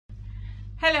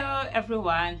Hello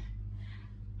everyone.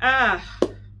 I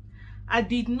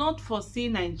did not foresee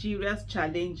Nigeria's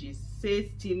challenges, says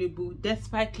Tinubu,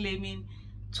 despite claiming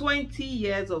 20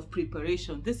 years of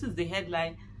preparation. This is the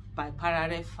headline by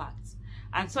Parallel Facts.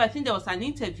 And so I think there was an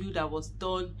interview that was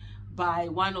done by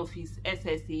one of his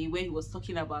SSA where he was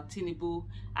talking about Tinubu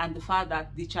and the fact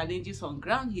that the challenges on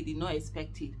ground he did not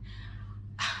expect it.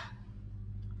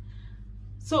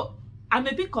 So I'm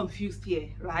a bit confused here,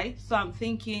 right? So I'm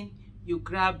thinking, you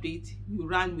grabbed it, you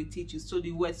ran with it,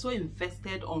 you were so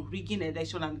invested on rigging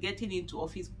election and getting into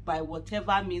office by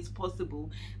whatever means possible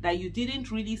that you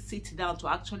didn't really sit down to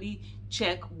actually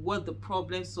check what the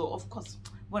problems. So of course,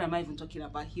 what am I even talking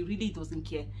about? He really doesn't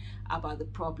care about the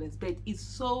problems, but it's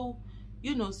so,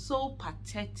 so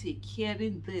pathetic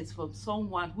hearing this from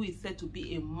someone who is said to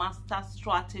be a master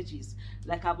strategist.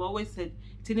 Like I've always said,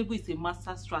 Tinubu is a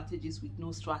master strategist with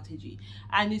no strategy.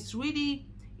 And it's really,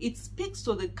 it speaks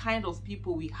to the kind of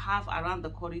people we have around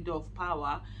the corridor of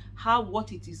power,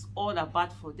 what it is all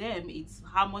about for them. It's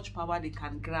how much power they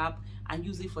can grab and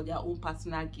use it for their own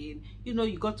personal gain.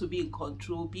 You got to be in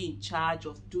control, be in charge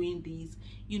of doing this,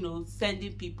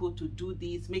 sending people to do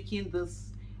this, making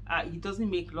this, he doesn't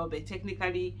make law, but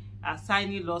technically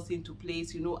signing laws into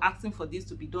place, asking for this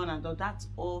to be done, and that's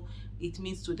all it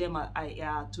means to them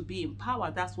to be in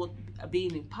power. That's what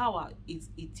being in power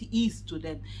is to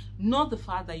them. Not the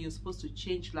fact that you're supposed to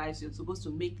change lives, you're supposed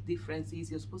to make differences,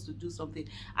 you're supposed to do something.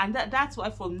 And that's why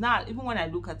from now, even when I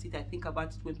look at it, I think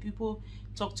about it, when people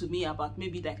talk to me about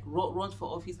maybe like run for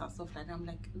office and stuff like that, I'm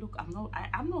like, look,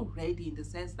 I'm not ready, in the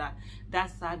sense that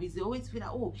service, they always feel like,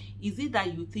 oh, is it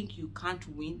that you think you can't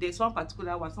win? There's one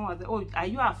particular one, someone said, oh, are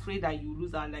you afraid that you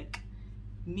lose? I'm like,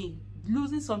 me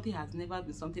losing something has never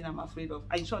been something I'm afraid of.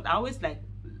 In short, I always like,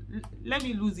 let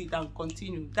me lose it and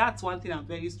continue. That's one thing I'm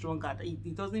very strong at.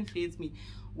 It doesn't faze me.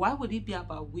 Why would it be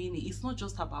about winning? It's not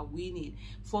just about winning.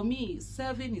 For me,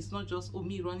 serving is not just, oh,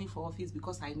 me running for office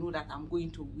because I know that I'm going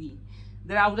to win.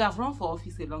 That I would have run for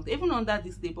office a long time. Even under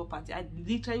this Labour Party, I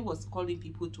literally was calling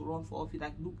people to run for office.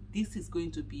 Like, look, this is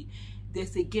going to be,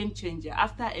 there's a game changer.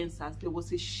 After NSAS, there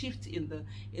was a shift in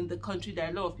the country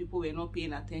that a lot of people were not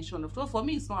paying attention of. So for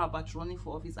me, it's not about running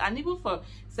for office. And even for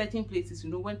certain places,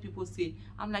 when people say,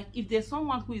 I'm like, if there's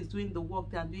someone who is doing the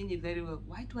work, they're doing it very well,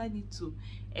 why do I need to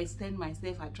extend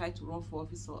myself? I try to run for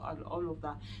office or all of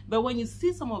that. But when you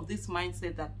see some of this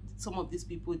mindset that some of these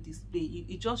people display,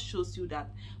 it just shows you that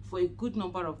for a good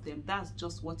number of them, that's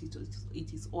just what it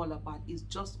is all about. It's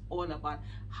just all about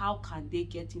how can they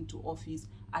get into office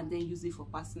and then use it for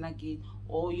personal gain,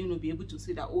 or be able to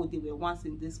say that, oh, they were once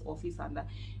in this office. And that,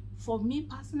 for me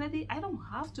personally, I don't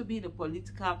have to be in a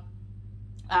political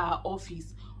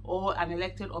office or an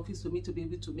elected office for me to be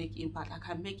able to make impact. I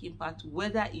can make impact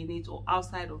whether in it or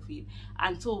outside of it.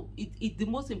 And so the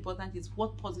most important is,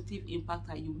 what positive impact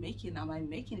are you making? Am I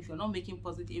making? If you're not making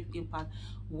positive impact,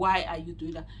 why are you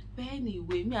doing that? But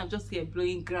anyway, me, I'm just here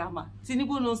blowing grammar.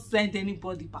 Tinubu don't send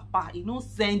anybody, papa. He don't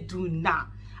send you now.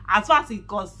 As far as it's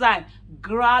concerned,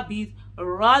 grab it,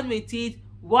 run with it,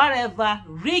 whatever,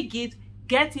 rig it,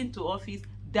 get into office.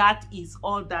 That is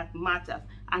all that matters,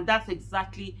 and that's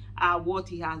exactly what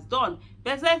he has done.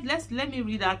 But let me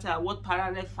read out what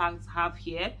Parallel Facts have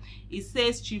here. It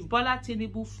says, Chief Bola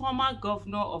Tinubu, former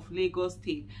governor of Lagos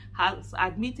State, has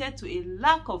admitted to a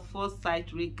lack of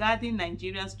foresight regarding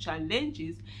Nigeria's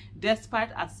challenges,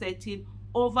 despite asserting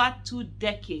over 2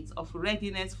 decades of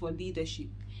readiness for leadership.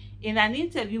 In an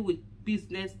interview with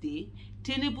Business Day,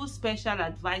 Tinubu's special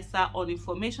advisor on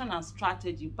information and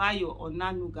strategy, Bayo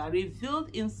Onanuga,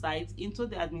 revealed insights into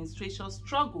the administration's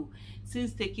struggle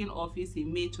since taking office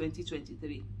in May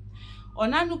 2023.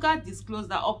 Onanuga disclosed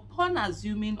that upon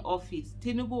assuming office,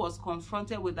 Tinubu was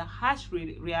confronted with the harsh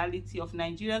reality of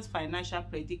Nigeria's financial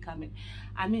predicament.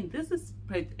 I mean, this is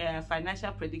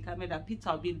financial predicament that Peter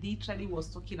Obi literally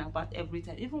was talking about every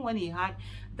time. Even when he had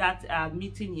that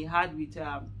meeting he had with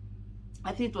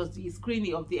I think it was the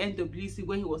screening of the NWC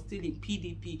when he was still in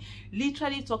PDP,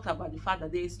 literally talked about the fact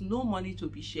that there is no money to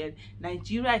be shared.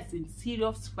 Nigeria is in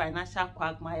serious financial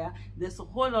quagmire. There's a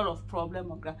whole lot of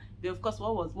problem on ground. But of course,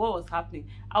 what was happening?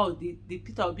 Oh, the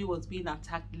Peter Obi was being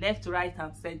attacked left, right,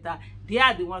 and center. They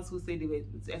are the ones who say they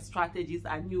were strategists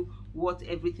and knew what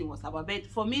everything was about. But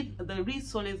for me, the real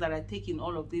solace that I take in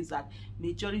all of this, that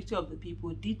majority of the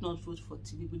people did not vote for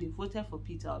Tinubu. They voted for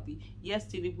Peter Obi. Yes,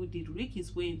 Tinubu did rig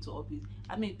his way into office.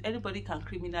 I mean, anybody can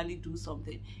criminally do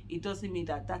something. It doesn't mean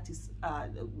that that is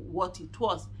what it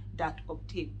was that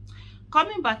obtained.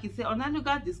 Coming back, he said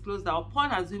Onanuga disclosed that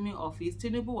upon assuming office,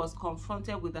 Tinubu was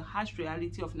confronted with the harsh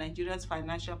reality of Nigeria's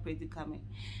financial predicament.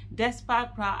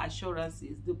 Despite prior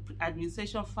assurances, the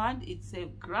administration found itself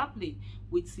grappling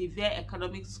with severe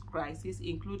economic crises,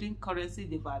 including currency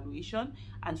devaluation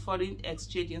and foreign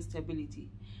exchange instability.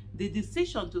 The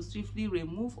decision to swiftly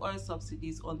remove oil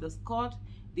subsidies underscored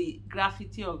the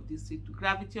gravity of the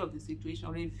situation,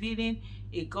 revealing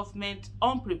a government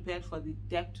unprepared for the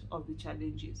depth of the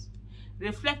challenges.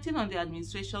 Reflecting on the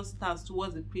administration's stance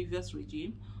towards the previous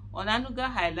regime,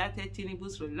 Onanuga highlighted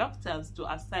Tinubu's reluctance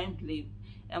to assign blame,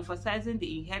 emphasizing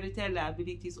the inherited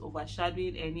liabilities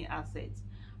overshadowing any assets.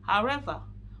 However,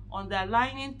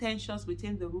 underlying tensions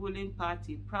within the ruling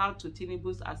party prior to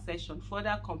Tinubu's accession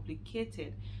further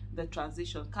complicated the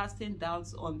transition, casting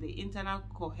doubts on the internal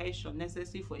cohesion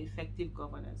necessary for effective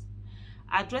governance.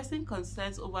 Addressing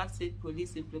concerns over state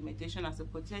police implementation as a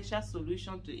potential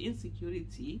solution to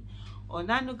insecurity,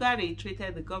 Onanuga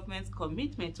reiterated the government's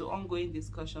commitment to ongoing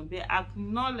discussion. They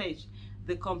acknowledged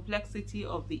the complexity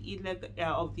of the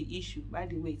issue. By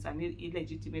the way, it's an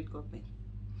illegitimate government.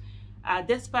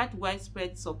 Despite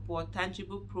widespread support,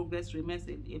 tangible progress remains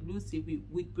elusive,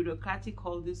 with bureaucratic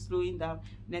holdings slowing down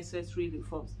necessary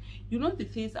reforms. You know, the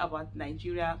things about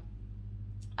Nigeria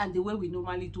and the way we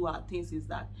normally do our things is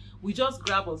that we just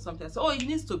grab on something and say, oh, it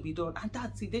needs to be done, and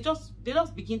that's it. They just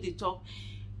begin to talk.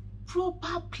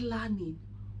 Proper planning.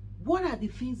 What are the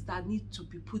things that need to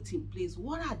be put in place?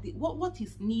 What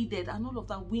is needed and all of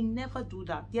that? We never do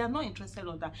that. They are not interested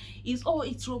on that.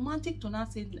 It's romantic to now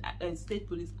say state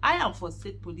police. I am for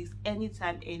state police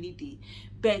anytime, any day.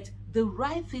 But the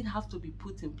right thing has to be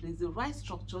put in place, the right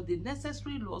structure, the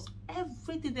necessary laws,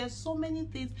 everything. There's so many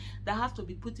things that have to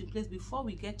be put in place before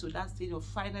we get to that stage of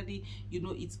finally,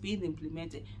 it's being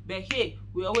implemented. But hey,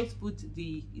 we always put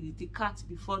the cart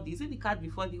before the, is it the cart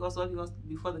before the horse or the horse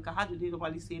before the car? How do they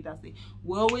normally say that?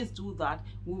 We always do that.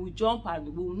 We will jump and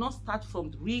we will not start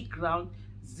from the real ground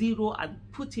zero and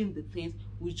put in the things.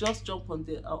 We just jump on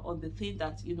the thing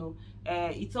that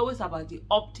it's always about the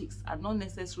optics and not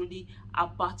necessarily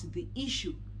about the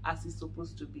issue as it's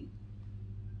supposed to be.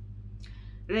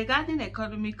 Regarding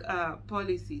economic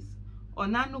policies,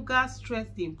 Onanuga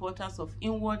stressed the importance of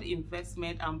inward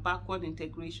investment and backward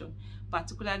integration,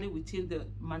 particularly within the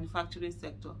manufacturing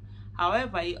sector.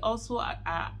 However, he also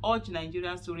urged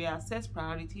Nigerians to reassess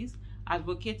priorities,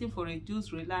 advocating for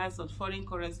reduced reliance on foreign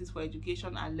currencies for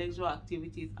education and leisure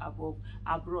activities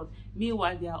abroad.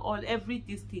 Meanwhile, they are all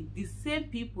this thing. The same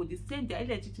people, the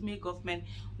illegitimate government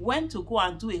went to go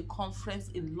and do a conference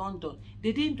in London.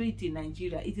 They didn't do it in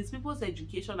Nigeria. It is people's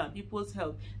education and people's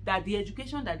health, that the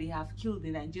education that they have killed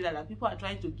in Nigeria, that people are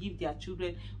trying to give their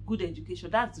children good education.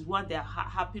 That's what they are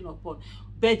harping upon.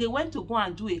 But they went to go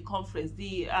and do a conference.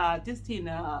 The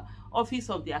Office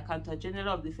of the Accountant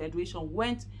General of the Federation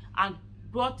went and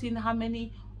brought in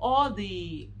all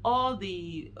the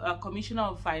Commissioner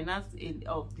of Finance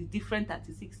of the different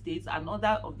 36 states and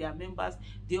other of their members.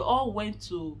 They all went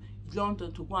to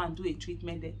London to go and do a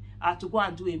treatment there, to go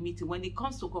and do a meeting. When it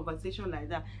comes to conversation like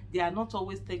that, they are not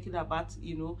always thinking about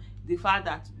the fact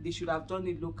that they should have done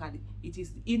it locally. It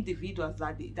is individuals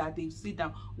that they sit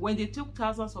down. When they took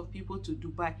thousands of people to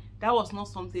Dubai, that was not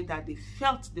something that they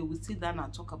felt they would sit down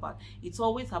and talk about. It's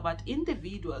always about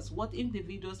individuals, what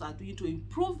individuals are doing to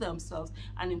improve themselves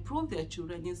and improve their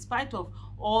children, in spite of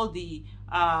all the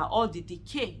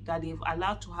decay that they've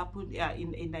allowed to happen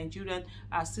in Nigerian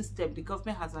system. The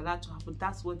government has allowed to happen.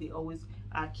 That's what they always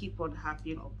keep on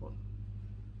harping upon.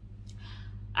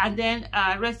 And then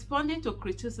responding to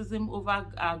criticism over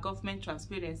government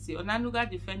transparency,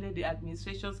 Onanuga defended the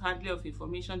administration's handling of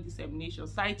information dissemination,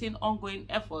 citing ongoing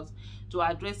efforts to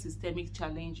address systemic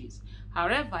challenges.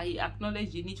 However, he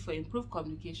acknowledged the need for improved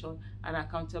communication and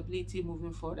accountability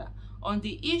moving further. On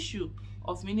the issue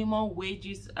of minimum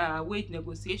wage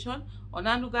negotiation,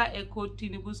 Onanuga echoed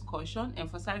Tinubu's caution,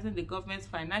 emphasizing the government's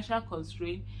financial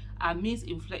constraint amidst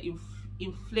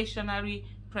inflationary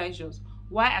pressures.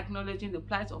 While acknowledging the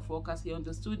plight of workers, he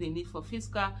understood the need for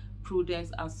fiscal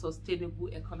prudence and sustainable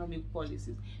economic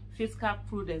policies. Fiscal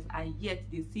prudence, and yet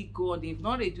they still go on. They've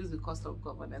not reduced the cost of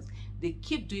governance. They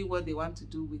keep doing what they want to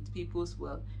do with people's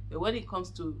wealth. But when it comes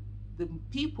to the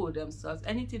people themselves,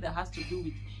 anything that has to do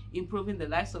with improving the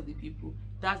lives of the people,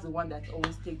 that's the one that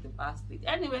always takes the back seat.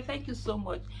 Anyway, thank you so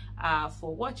much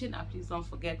for watching, and please don't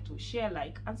forget to share,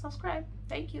 like, and subscribe.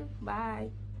 Thank you.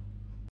 Bye.